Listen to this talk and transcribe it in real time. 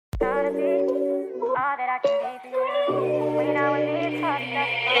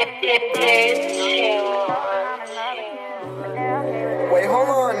Wait, hold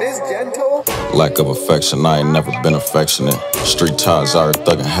on, this gentle? Lack of affection, I ain't never been affectionate. Street ties, I heard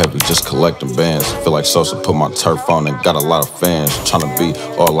thuggin' heavy, just collecting bands. Feel like Sosa put my turf on and got a lot of fans. Tryna be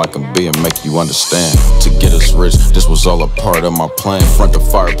all I can be and make you understand. To get us rich, this was all a part of my plan. Front the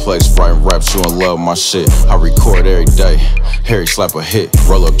fireplace, writing raps, you in love with my shit. I record every day, Harry slap a hit,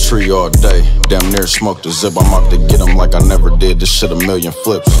 roll up tree all day. Damn near smoked a zip, I'm out to get him like I never did. This shit a million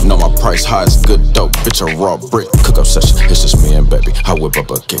flips. Know my price high is good dope, bitch a raw brick. Cook up session, it's just me and baby, I whip up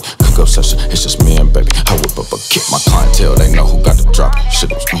a kick. Cook up session, it's just me and baby, I whip up a kick. My clientele, they know who got the drop.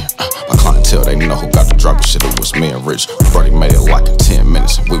 Shit, it was me. My clientele, they know who got the drop. Shit, it was me and Rich. Brody made it like in 10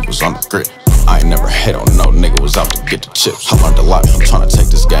 minutes and we was on the grid. I ain't never hit on no nigga, was out to get the chips. I learned a lot, I'm tryna take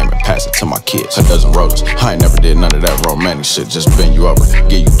this game and pass it to my kids. A dozen roses, I ain't never did none of that romantic shit. Just bend you over,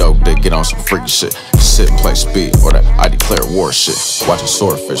 give you dope dick, get on some freaky shit. Sit and play speed, or that I declare war shit. Watching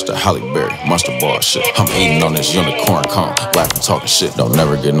swordfish, the Halle Berry, mustard ball shit. I'm eating on this unicorn cone, laughing, talking shit. Don't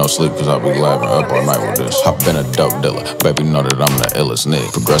never get no sleep, cause I be laughing up all night with this. I've been a dope dealer, baby know that I'm the illest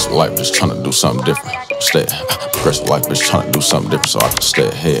nigga. Progressive life, just tryna do something different. Stay, progressive life, bitch tryna do something different so I can stay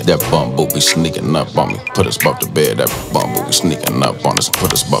ahead. That bum boo be sneaking up on me, put us above the bed. That bum boo be sneaking up on us and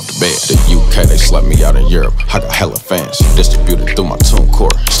put us above the bed. The UK, they slept me out in Europe, I got hella fans. Distributed through my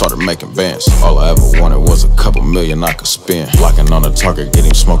TuneCore, started making bands. All I ever wanted was a couple million I could spend. Locking on the target,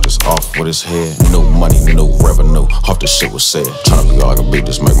 getting smoked us off with his head. New money, new revenue, off the shit was said. Tryna be all I can be,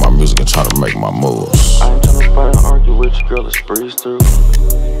 just make my music and tryna make my moves. I ain't tryna fight and argue with you, girl, let's breeze through.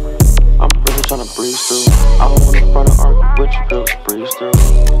 I'm really tryna breeze through. I don't wanna fight and argue with you, girl, let's breeze through.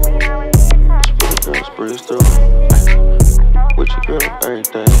 Let's breeze through. With you, girl, every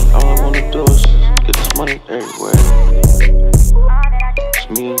day. All I wanna do is get this money everywhere. It's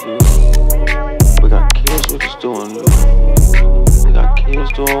me and you. We got kids, we just doing you. We got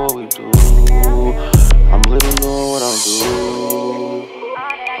kids doing what we do. I'm living doing what I do.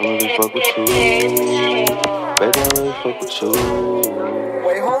 I really fuck with you. Baby, I really fuck with you.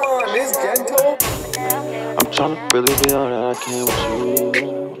 Wait, hold on, this gentle? I'm tryna really be all that I can with you.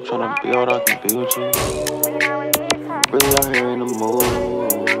 I'm tryna be all that I can be with you. Really out here in the mood,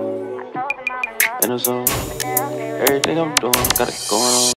 in the zone. Everything I'm doing, got it going on.